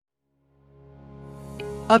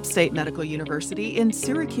Upstate Medical University in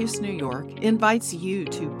Syracuse, New York, invites you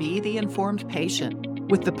to be the informed patient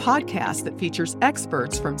with the podcast that features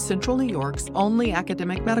experts from Central New York's only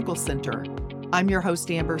academic medical center. I'm your host,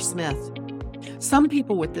 Amber Smith. Some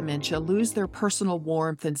people with dementia lose their personal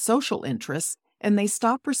warmth and social interests, and they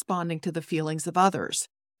stop responding to the feelings of others.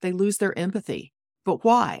 They lose their empathy. But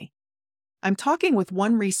why? I'm talking with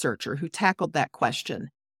one researcher who tackled that question.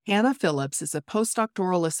 Hannah Phillips is a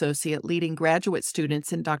postdoctoral associate leading graduate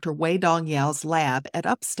students in Dr. Wei-Dong Yao's lab at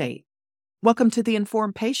Upstate. Welcome to The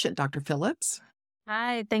Informed Patient, Dr. Phillips.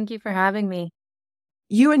 Hi, thank you for having me.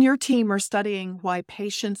 You and your team are studying why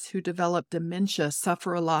patients who develop dementia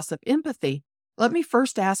suffer a loss of empathy. Let me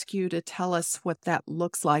first ask you to tell us what that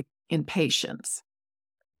looks like in patients.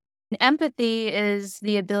 Empathy is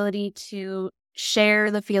the ability to share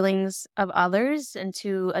the feelings of others and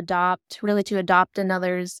to adopt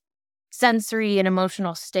another's sensory and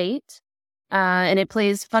emotional state. And it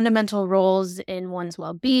plays fundamental roles in one's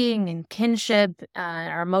well-being and kinship,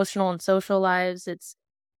 our emotional and social lives. It's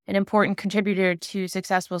an important contributor to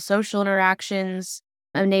successful social interactions,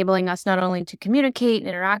 enabling us not only to communicate and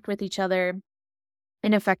interact with each other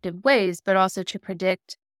in effective ways, but also to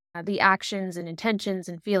predict the actions and intentions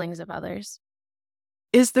and feelings of others.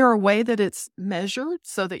 Is there a way that it's measured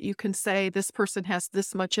so that you can say this person has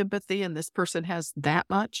this much empathy and this person has that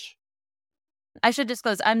much? I should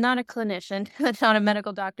disclose, I'm not a clinician, I'm not a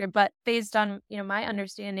medical doctor, but based on my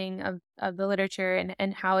understanding of the literature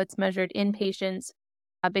and how it's measured in patients,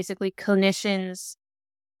 basically clinicians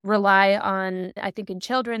rely on, I think in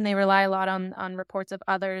children, they rely a lot on reports of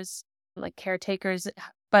others, like caretakers,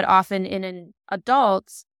 but often in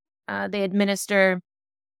adults, they administer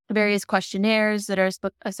various questionnaires that are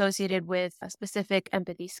associated with specific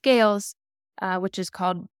empathy scales, which is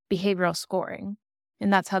called behavioral scoring.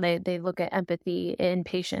 And that's how they look at empathy in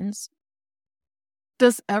patients.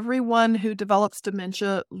 Does everyone who develops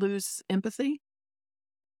dementia lose empathy?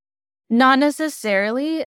 Not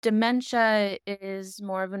necessarily. Dementia is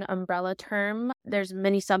more of an umbrella term. There's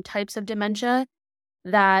many subtypes of dementia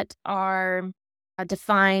that are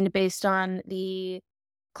defined based on the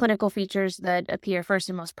clinical features that appear first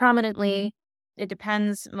and most prominently. It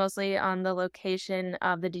depends mostly on the location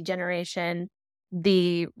of the degeneration,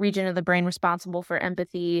 the region of the brain responsible for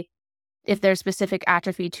empathy. If there's specific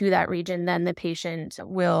atrophy to that region, then the patient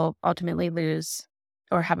will ultimately lose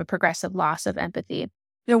or have a progressive loss of empathy.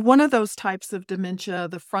 One of those types of dementia,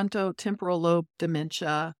 the frontotemporal lobe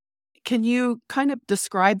dementia, can you kind of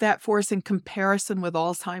describe that for us in comparison with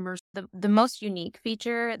Alzheimer's? The most unique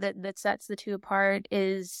feature that sets the two apart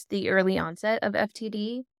is the early onset of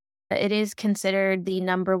FTD. It is considered the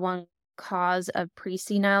number one cause of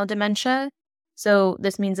presenile dementia. So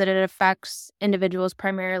this means that it affects individuals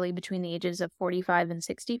primarily between the ages of 45 and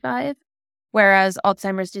 65, whereas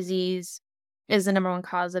Alzheimer's disease is the number one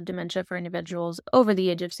cause of dementia for individuals over the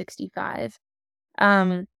age of 65.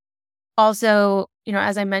 Also,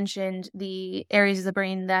 as I mentioned, the areas of the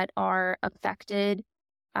brain that are affected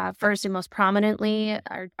first and most prominently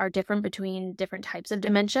are different between different types of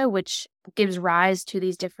dementia, which gives rise to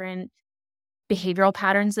these different behavioral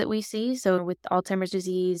patterns that we see. So with Alzheimer's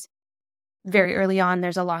disease, very early on,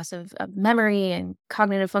 there's a loss of memory and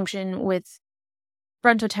cognitive function. With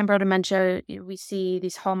frontotemporal dementia, we see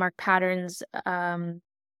these hallmark patterns that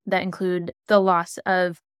include the loss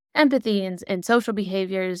of empathy and social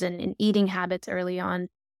behaviors and eating habits early on.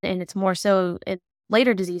 And it's more so in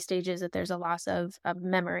later disease stages that there's a loss of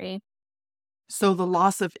memory. So the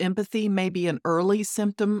loss of empathy may be an early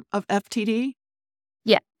symptom of FTD?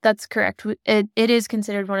 Yeah, that's correct. It is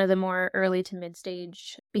considered one of the more early to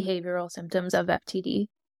mid-stage behavioral symptoms of FTD.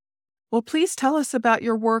 Well, please tell us about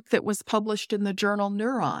your work that was published in the journal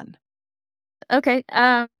Neuron. Okay.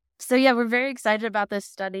 So yeah, we're very excited about this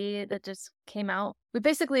study that just came out. We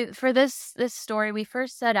basically, for this story, we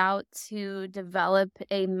first set out to develop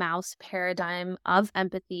a mouse paradigm of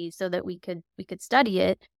empathy so that we could study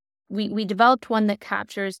it. We developed one that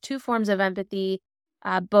captures two forms of empathy,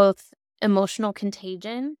 both emotional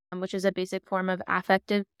contagion, which is a basic form of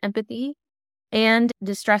affective empathy, and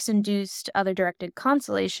distress-induced other-directed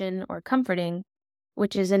consolation or comforting,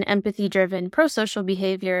 which is an empathy-driven prosocial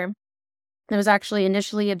behavior that was actually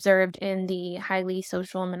initially observed in the highly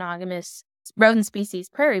social and monogamous rodent species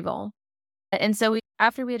prairie vole. And so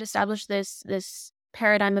after we had established this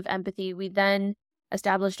paradigm of empathy, we then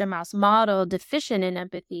established a mouse model deficient in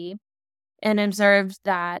empathy and observed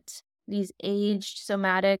that these aged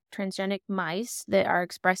somatic transgenic mice that are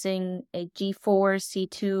expressing a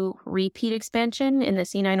G4C2 repeat expansion in the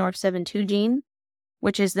C9orf72 gene,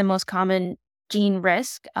 which is the most common gene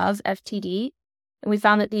risk of FTD, And we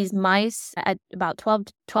found that these mice at about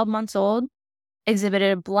 12 months old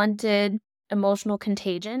exhibited a blunted emotional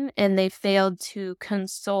contagion, and they failed to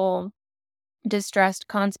console distressed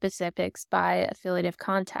conspecifics by affiliative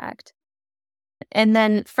contact. And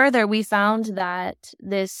then further, we found that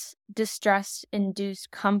this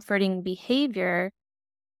distress-induced comforting behavior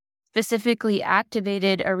specifically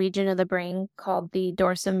activated a region of the brain called the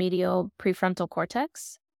dorsomedial prefrontal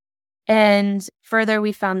cortex. And further,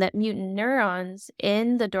 we found that mutant neurons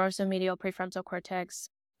in the dorsomedial prefrontal cortex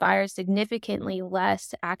fire significantly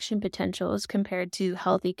less action potentials compared to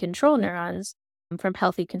healthy control neurons from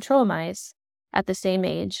healthy control mice at the same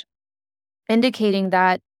age, indicating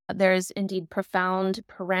that there's indeed profound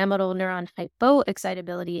pyramidal neuron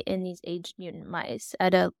hypoexcitability in these aged mutant mice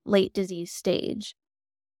at a late disease stage.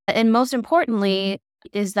 And most importantly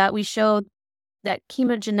is that we showed that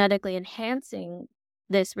chemogenetically enhancing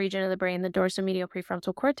this region of the brain, the dorsomedial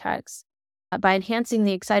prefrontal cortex, by enhancing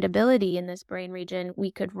the excitability in this brain region,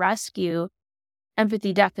 we could rescue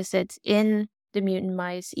empathy deficits in the mutant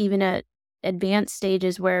mice, even at advanced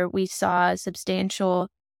stages where we saw substantial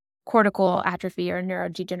cortical atrophy or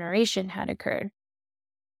neurodegeneration had occurred.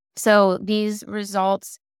 So these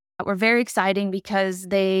results were very exciting because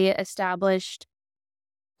they established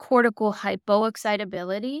cortical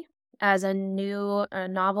hypoexcitability as a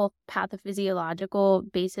novel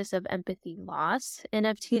pathophysiological basis of empathy loss in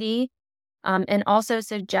FTD, and also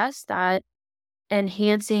suggests that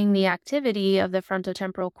enhancing the activity of the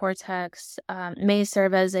frontotemporal cortex may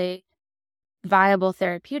serve as a viable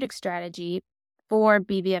therapeutic strategy for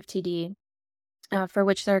BVFTD, for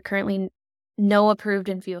which there are currently no approved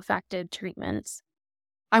and few effective treatments.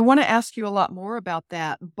 I want to ask you a lot more about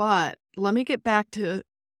that, but let me get back to,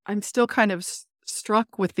 I'm still kind of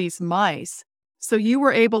struck with these mice. So you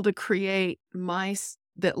were able to create mice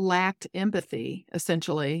that lacked empathy,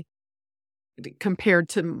 essentially, compared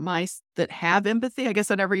to mice that have empathy. I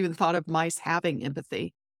guess I never even thought of mice having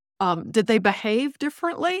empathy. Did they behave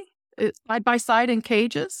differently side by side in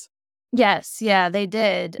cages? Yes, yeah, they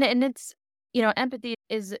did. And it's, empathy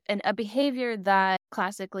is a behavior that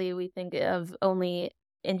classically we think of only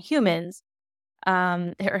in humans,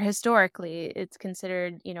 or historically it's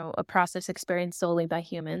considered, a process experienced solely by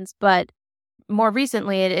humans. But more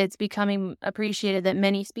recently, it's becoming appreciated that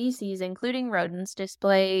many species, including rodents,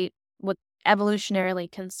 display what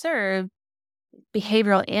evolutionarily conserved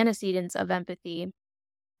behavioral antecedents of empathy,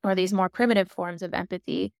 or these more primitive forms of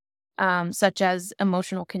empathy, such as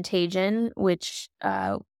emotional contagion, which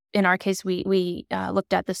in our case, we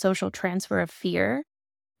looked at the social transfer of fear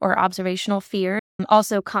or observational fear.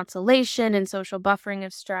 Also, consolation and social buffering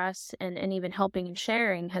of stress, and even helping and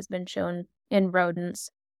sharing has been shown in rodents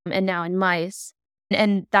and now in mice.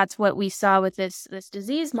 And that's what we saw with this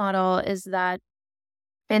disease model, is that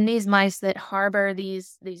in these mice that harbor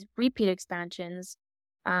these repeat expansions,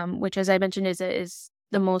 which, as I mentioned, is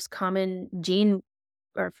the most common gene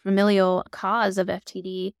or familial cause of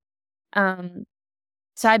FTD,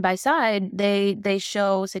 side by side, they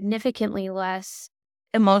show significantly less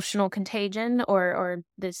emotional contagion or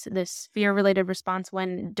this fear-related response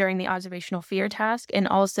when during the observational fear task, and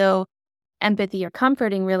also empathy or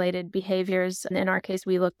comforting related behaviors. And in our case,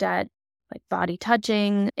 we looked at like body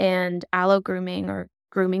touching and allo-grooming, or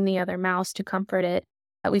grooming the other mouse to comfort it.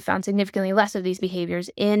 We found significantly less of these behaviors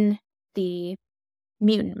in the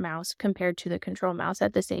mutant mouse compared to the control mouse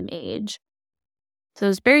at the same age. So it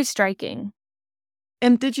was very striking.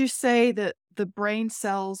 And did you say that the brain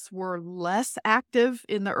cells were less active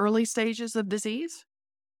in the early stages of disease?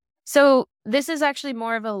 So this is actually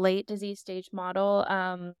more of a late disease stage model,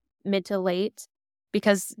 mid to late,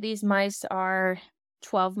 because these mice are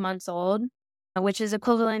 12 months old, which is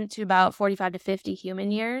equivalent to about 45 to 50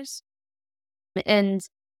 human years. And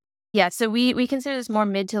yeah, so we consider this more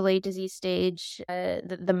mid to late disease stage,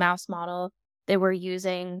 the mouse model they were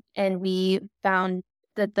using, and we found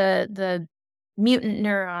that the mutant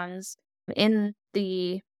neurons in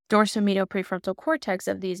the dorsomedial prefrontal cortex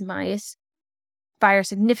of these mice fire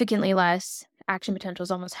significantly less action potentials,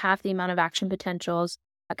 almost half the amount of action potentials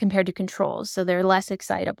compared to controls. So they're less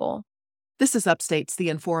excitable. This is Upstate's The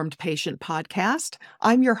Informed Patient podcast.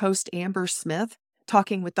 I'm your host, Amber Smith,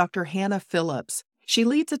 talking with Dr. Hannah Phillips. She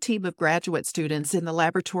leads a team of graduate students in the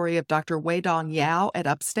laboratory of Dr. Weidong Yao at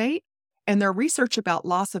Upstate, and their research about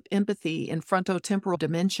loss of empathy in frontotemporal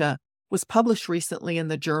dementia was published recently in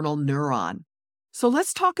the journal Neuron. So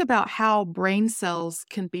let's talk about how brain cells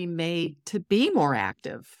can be made to be more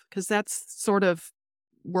active, because that's sort of,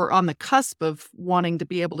 we're on the cusp of wanting to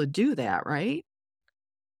be able to do that, right?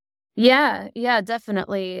 Yeah,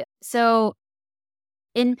 definitely. So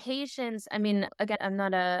In patients, I mean, again, I'm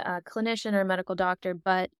not a clinician or a medical doctor,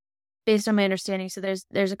 but based on my understanding, so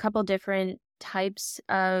there's a couple different types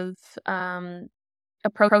of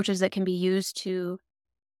approaches that can be used to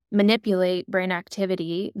manipulate brain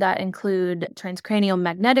activity that include transcranial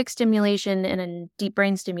magnetic stimulation, and then deep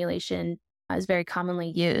brain stimulation is very commonly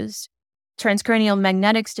used. Transcranial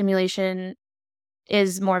magnetic stimulation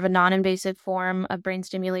is more of a non-invasive form of brain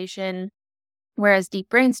stimulation, whereas deep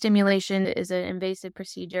brain stimulation is an invasive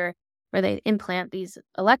procedure where they implant these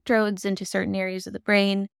electrodes into certain areas of the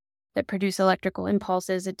brain that produce electrical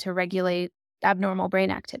impulses to regulate abnormal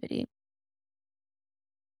brain activity.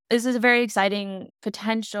 This is a very exciting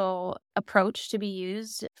potential approach to be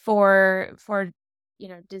used for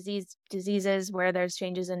diseases where there's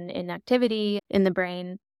changes in activity in the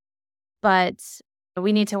brain. But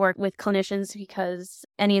we need to work with clinicians because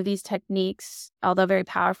any of these techniques, although very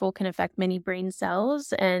powerful, can affect many brain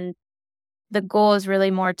cells. And the goal is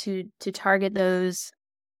really more to target those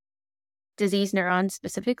disease neurons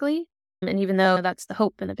specifically. And even though that's the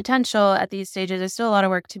hope and the potential at these stages, there's still a lot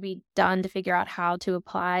of work to be done to figure out how to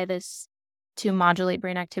apply this to modulate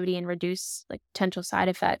brain activity and reduce potential side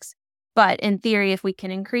effects. But in theory, if we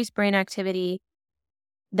can increase brain activity,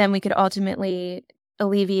 then we could ultimately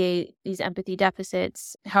alleviate these empathy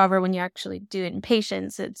deficits. However, when you actually do it in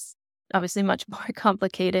patients, it's obviously much more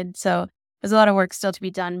complicated. So there's a lot of work still to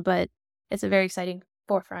be done, but it's a very exciting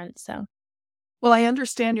forefront. So. Well, I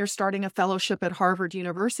understand you're starting a fellowship at Harvard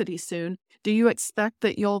University soon. Do you expect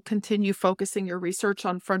that you'll continue focusing your research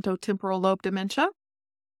on frontotemporal lobe dementia?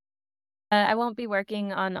 I won't be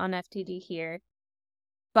working on FTD here,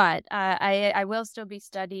 but I will still be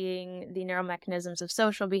studying the neural mechanisms of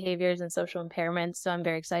social behaviors and social impairments, so I'm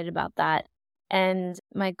very excited about that. And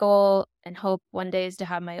my goal and hope one day is to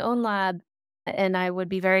have my own lab, and I would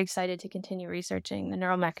be very excited to continue researching the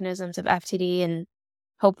neural mechanisms of FTD and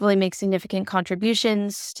hopefully make significant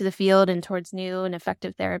contributions to the field and towards new and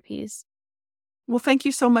effective therapies. Well, thank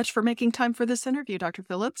you so much for making time for this interview, Dr.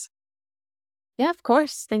 Phillips. Yeah, of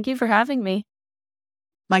course. Thank you for having me.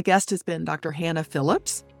 My guest has been Dr. Hannah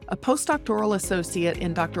Phillips, a postdoctoral associate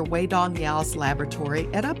in Dr. Weidong Yao's laboratory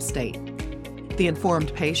at Upstate. The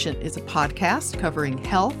Informed Patient is a podcast covering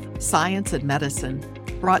health, science, and medicine,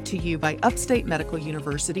 brought to you by Upstate Medical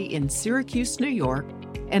University in Syracuse, New York,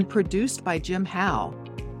 and produced by Jim Howe.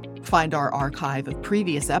 Find our archive of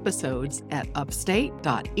previous episodes at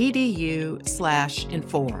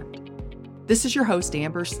upstate.edu/informed. This is your host,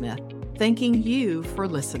 Amber Smith, thanking you for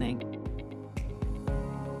listening.